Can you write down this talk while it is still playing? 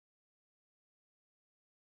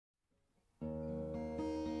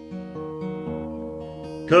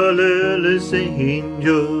colorless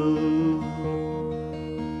angel,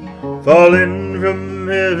 fallen from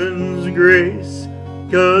heaven's grace,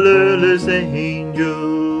 colorless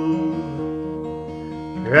angel,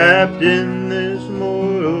 trapped in this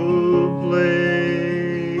mortal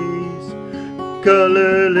place,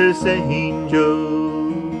 colorless angel,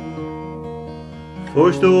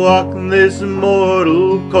 forced to walk this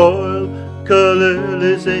mortal coil,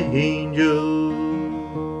 colorless angel.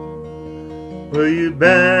 Were you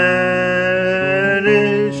banished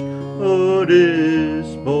or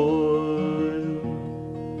despoiled?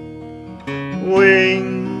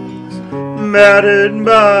 Wings matted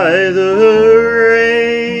by the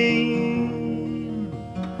rain,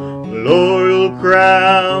 laurel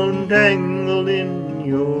crown tangled in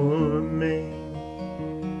your mane.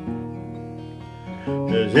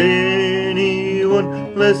 Does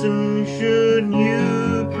anyone listen should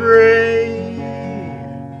you pray?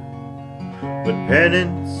 But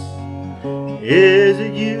penance is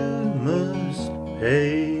it you must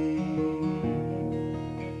pay.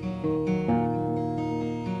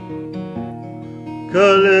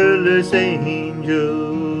 Colorless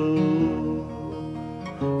angel,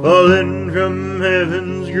 fallen from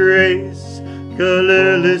heaven's grace,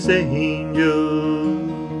 colorless angel,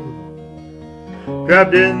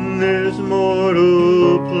 trapped in this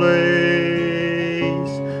mortal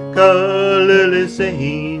place, colorless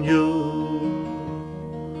angel,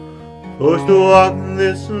 forced to walk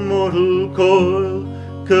this mortal coil,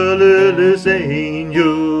 colorless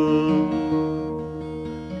angel.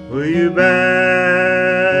 Were you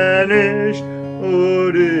banished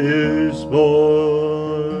or despoiled?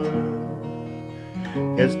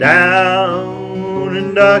 Cast down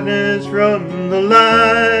in darkness from the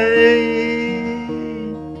light,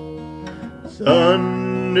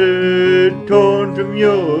 sundered, torn from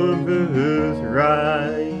your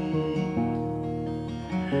birthright,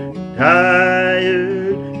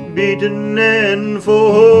 tired, beaten, and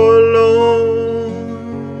forlorn.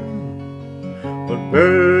 What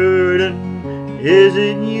burden is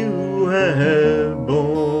it you have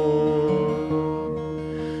borne?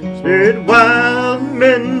 Spirit wild,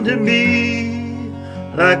 meant to be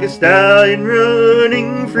like a stallion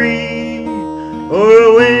running free, or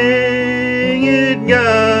a winged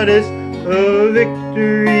goddess of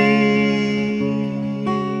victory.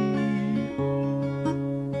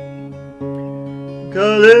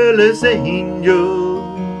 Colorless angel,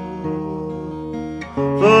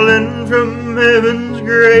 fallen from heaven's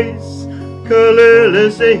grace,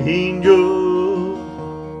 colorless angel,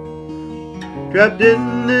 trapped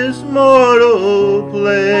in this mortal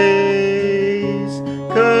place,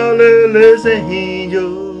 colorless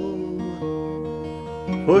angel,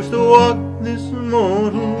 forced to walk this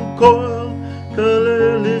mortal coil,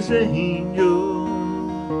 colorless angel.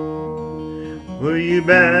 Were you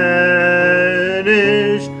banished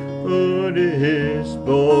or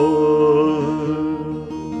despoiled?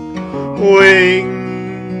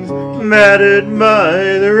 Wings matted by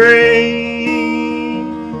the rain,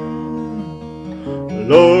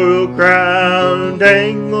 laurel crown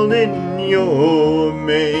tangled in your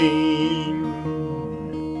mane.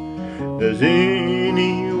 Does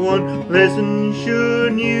anyone listen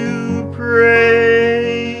should you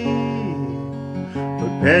pray?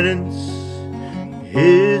 But penance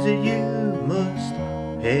is it you must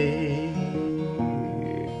pay.